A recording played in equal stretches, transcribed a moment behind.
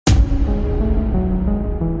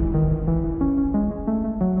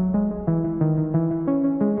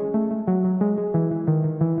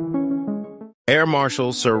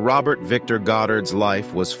Marshal Sir Robert Victor Goddard's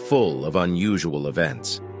life was full of unusual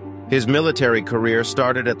events. His military career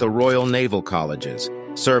started at the Royal Naval Colleges,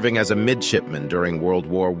 serving as a midshipman during World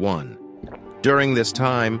War I. During this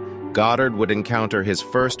time, Goddard would encounter his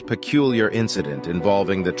first peculiar incident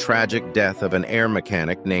involving the tragic death of an air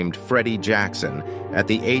mechanic named Freddie Jackson at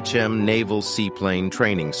the HM Naval Seaplane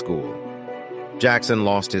Training School. Jackson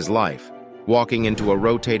lost his life, walking into a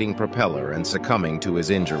rotating propeller and succumbing to his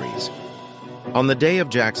injuries. On the day of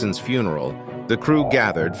Jackson's funeral, the crew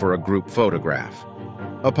gathered for a group photograph.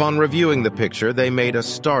 Upon reviewing the picture, they made a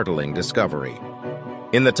startling discovery.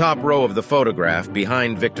 In the top row of the photograph,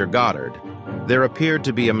 behind Victor Goddard, there appeared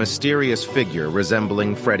to be a mysterious figure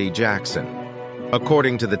resembling Freddie Jackson.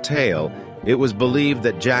 According to the tale, it was believed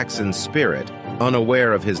that Jackson's spirit,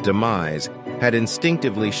 unaware of his demise, had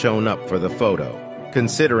instinctively shown up for the photo,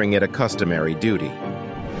 considering it a customary duty.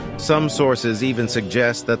 Some sources even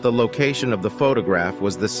suggest that the location of the photograph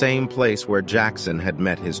was the same place where Jackson had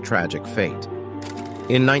met his tragic fate.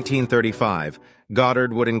 In 1935,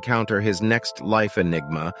 Goddard would encounter his next life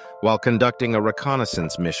enigma while conducting a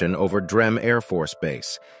reconnaissance mission over Drem Air Force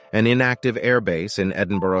Base, an inactive airbase in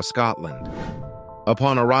Edinburgh, Scotland.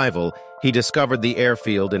 Upon arrival, he discovered the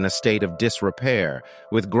airfield in a state of disrepair,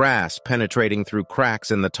 with grass penetrating through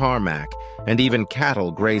cracks in the tarmac and even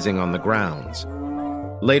cattle grazing on the grounds.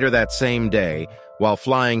 Later that same day, while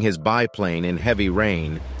flying his biplane in heavy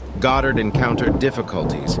rain, Goddard encountered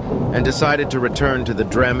difficulties and decided to return to the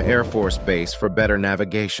Drem Air Force Base for better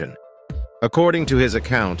navigation. According to his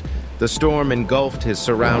account, the storm engulfed his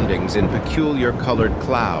surroundings in peculiar colored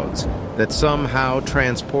clouds that somehow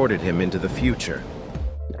transported him into the future.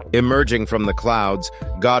 Emerging from the clouds,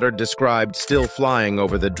 Goddard described still flying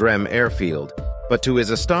over the Drem airfield, but to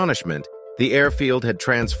his astonishment, the airfield had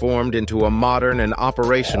transformed into a modern and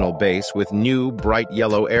operational base with new, bright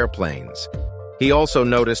yellow airplanes. He also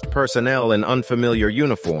noticed personnel in unfamiliar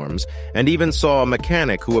uniforms and even saw a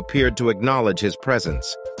mechanic who appeared to acknowledge his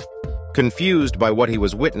presence. Confused by what he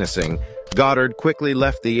was witnessing, Goddard quickly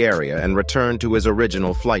left the area and returned to his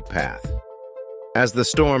original flight path. As the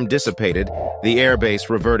storm dissipated, the airbase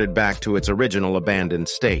reverted back to its original abandoned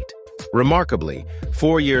state. Remarkably,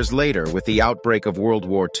 4 years later, with the outbreak of World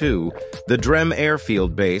War II, the Drem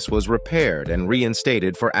Airfield Base was repaired and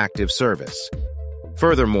reinstated for active service.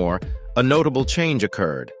 Furthermore, a notable change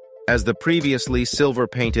occurred, as the previously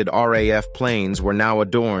silver-painted RAF planes were now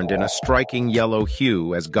adorned in a striking yellow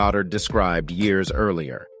hue as Goddard described years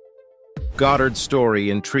earlier. Goddard's story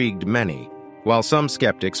intrigued many, while some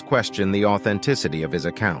skeptics questioned the authenticity of his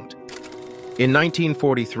account. In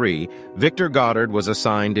 1943, Victor Goddard was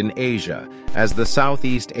assigned in Asia as the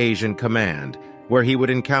Southeast Asian Command, where he would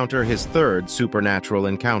encounter his third supernatural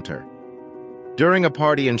encounter. During a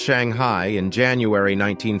party in Shanghai in January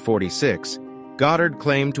 1946, Goddard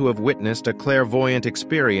claimed to have witnessed a clairvoyant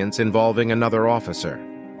experience involving another officer.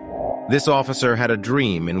 This officer had a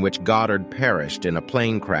dream in which Goddard perished in a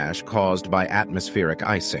plane crash caused by atmospheric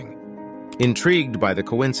icing. Intrigued by the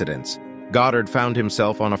coincidence, Goddard found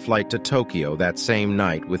himself on a flight to Tokyo that same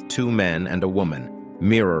night with 2 men and a woman,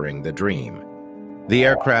 mirroring the dream. The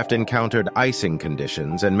aircraft encountered icing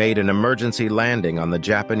conditions and made an emergency landing on the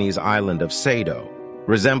Japanese island of Sado,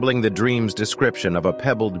 resembling the dream's description of a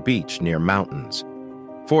pebbled beach near mountains.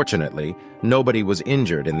 Fortunately, nobody was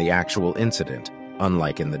injured in the actual incident,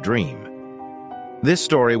 unlike in the dream. This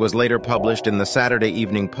story was later published in the Saturday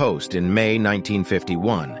Evening Post in May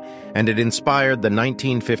 1951, and it inspired the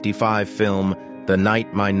 1955 film The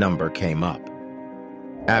Night My Number Came Up.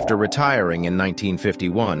 After retiring in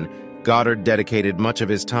 1951, Goddard dedicated much of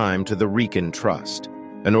his time to the Rican Trust,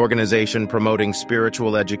 an organization promoting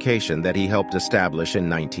spiritual education that he helped establish in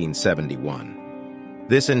 1971.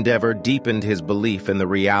 This endeavor deepened his belief in the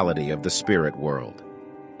reality of the spirit world.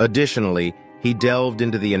 Additionally, he delved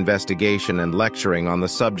into the investigation and lecturing on the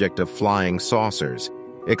subject of flying saucers,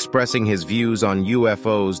 expressing his views on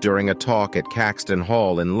UFOs during a talk at Caxton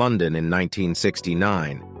Hall in London in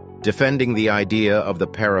 1969, defending the idea of the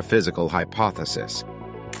paraphysical hypothesis.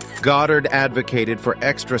 Goddard advocated for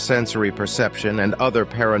extrasensory perception and other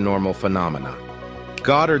paranormal phenomena.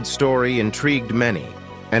 Goddard's story intrigued many,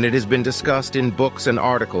 and it has been discussed in books and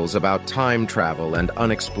articles about time travel and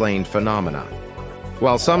unexplained phenomena.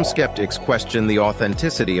 While some skeptics question the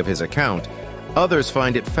authenticity of his account, others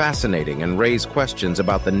find it fascinating and raise questions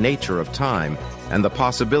about the nature of time and the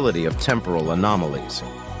possibility of temporal anomalies.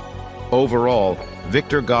 Overall,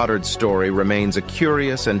 Victor Goddard's story remains a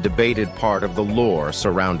curious and debated part of the lore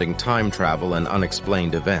surrounding time travel and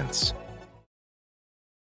unexplained events.